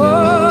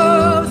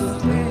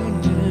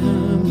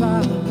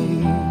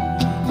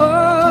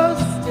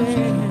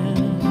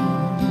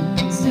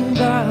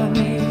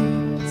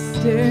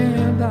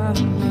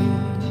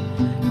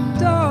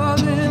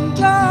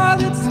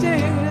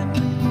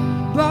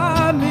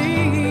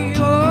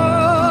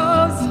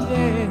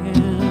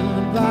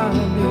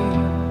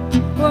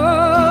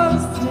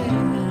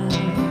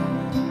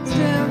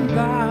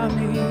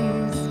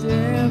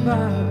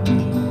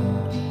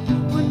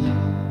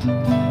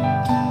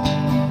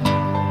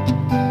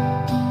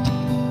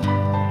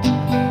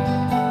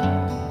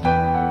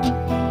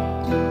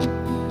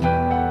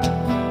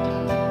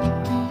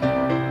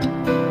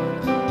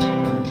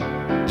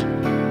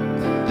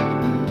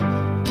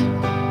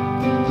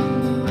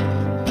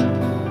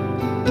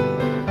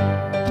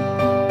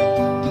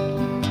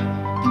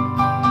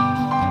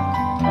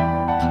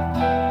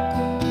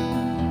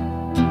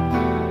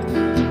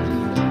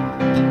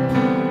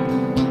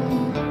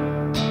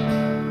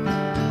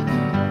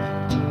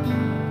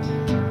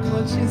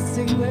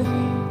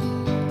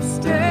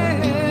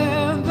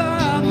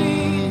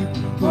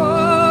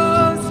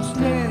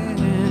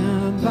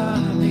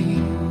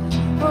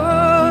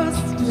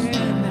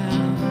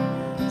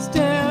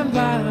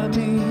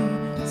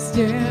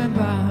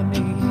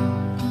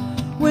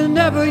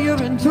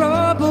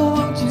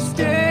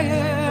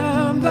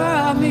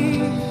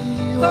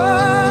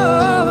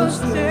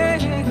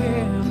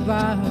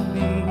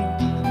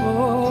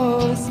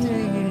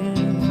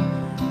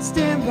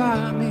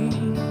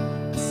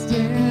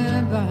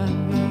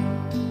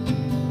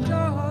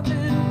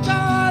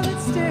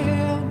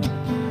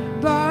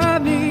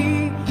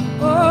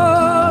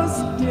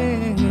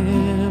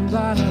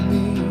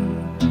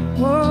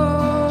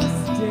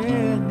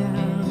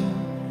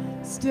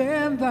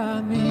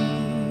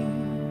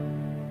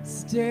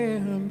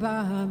 stand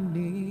by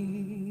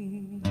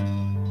me.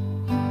 Thank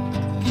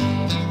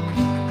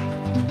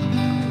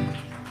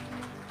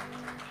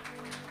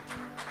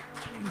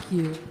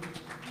you.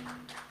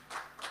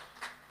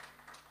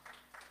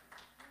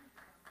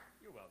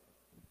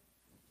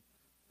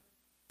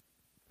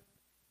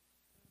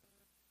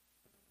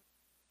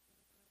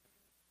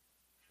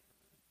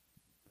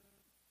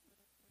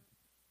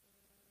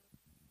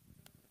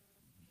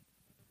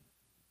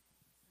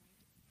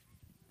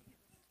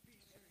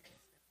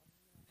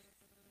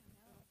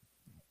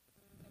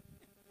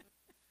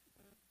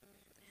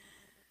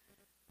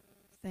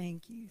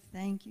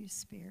 Thank you,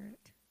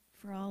 Spirit,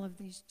 for all of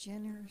these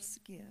generous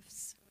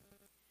gifts.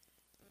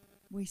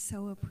 We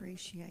so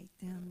appreciate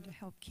them to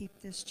help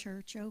keep this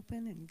church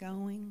open and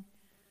going,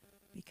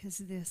 because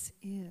this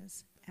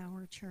is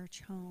our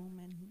church home,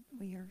 and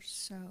we are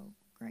so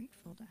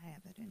grateful to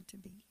have it and to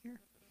be here.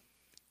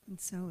 And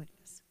so it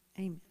is.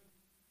 Amen.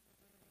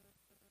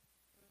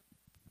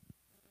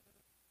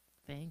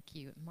 Thank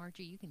you.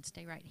 Margie, you can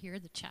stay right here.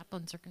 The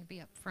chaplains are going to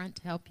be up front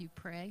to help you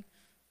pray.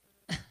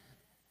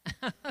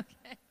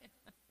 Okay.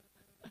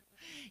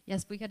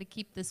 Yes, we got to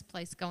keep this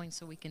place going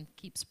so we can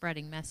keep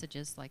spreading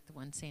messages like the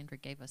one Sandra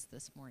gave us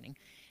this morning.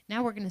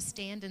 Now we're going to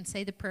stand and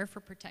say the prayer for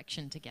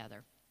protection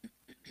together.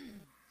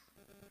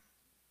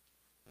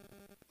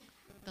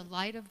 The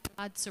light of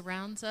God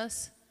surrounds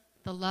us.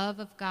 The love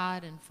of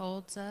God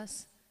enfolds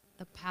us.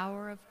 The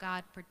power of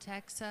God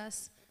protects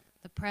us.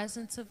 The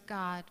presence of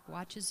God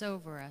watches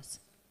over us.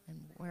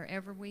 And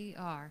wherever we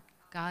are,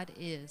 God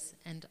is,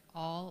 and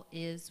all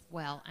is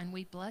well. And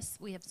we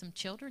have some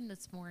children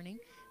this morning,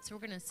 so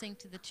we're going to sing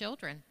to the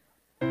children.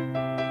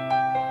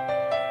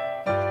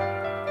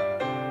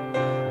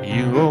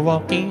 You are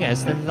walking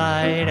as the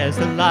light, as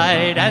the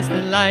light, as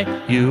the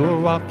light. You are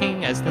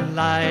walking as the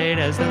light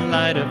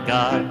of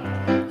God.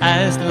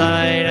 As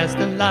light, as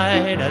the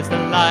light, as the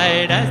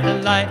light, as the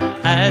light,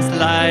 as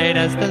light,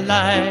 as the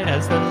light,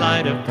 as the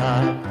light of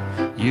God.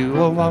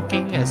 You are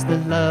walking as the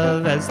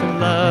love, as the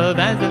love,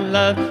 as the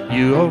love.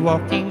 You are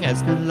walking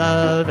as the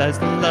love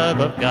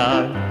of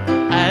God.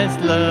 As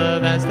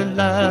love, as the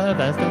love,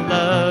 as the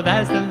love,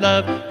 as the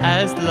love,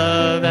 as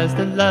love, as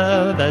the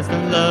love, as the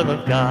love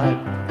of God.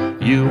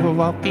 You are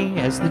walking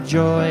as the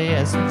joy,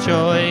 as the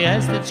joy,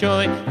 as the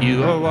joy.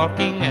 You are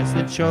walking as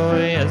the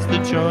joy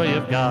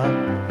of God.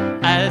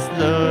 As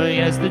joy,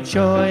 as the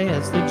joy,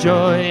 as the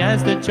joy,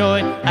 as the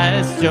joy,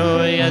 as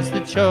joy, as the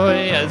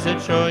joy, as the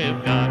joy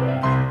of God.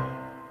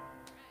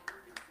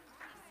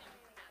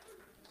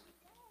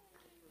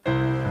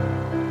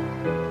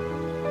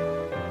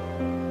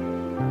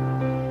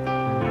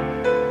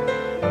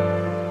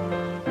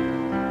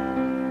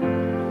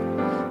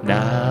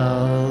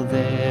 Now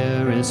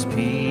there is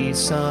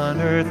peace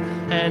on earth,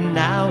 and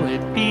now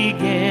it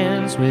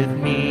begins with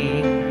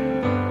me.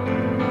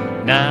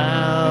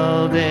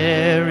 Now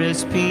there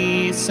is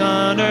peace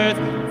on earth,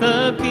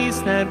 the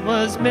peace that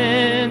was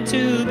meant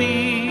to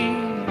be.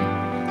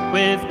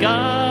 With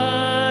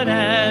God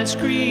as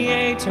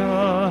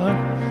creator,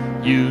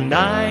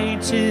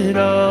 united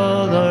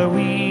all are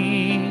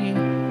we.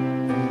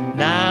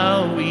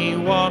 Now we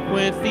walk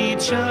with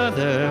each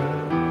other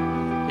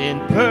in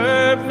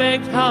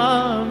perfect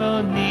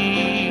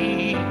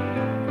harmony.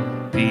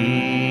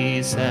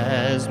 Peace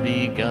has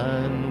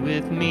begun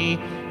with me,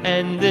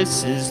 and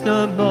this is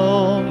the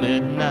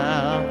moment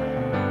now.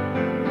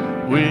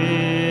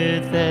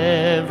 With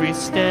every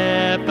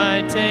step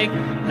I take,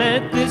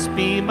 let this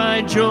be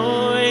my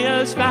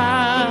joyous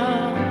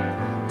vow.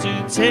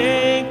 To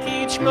take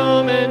each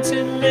moment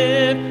and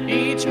live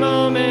each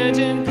moment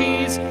in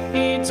peace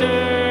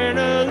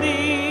eternally.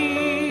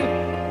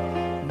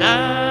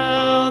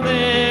 Now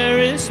there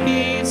is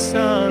peace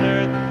on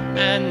earth,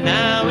 and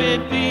now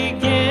it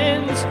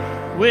begins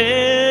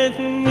with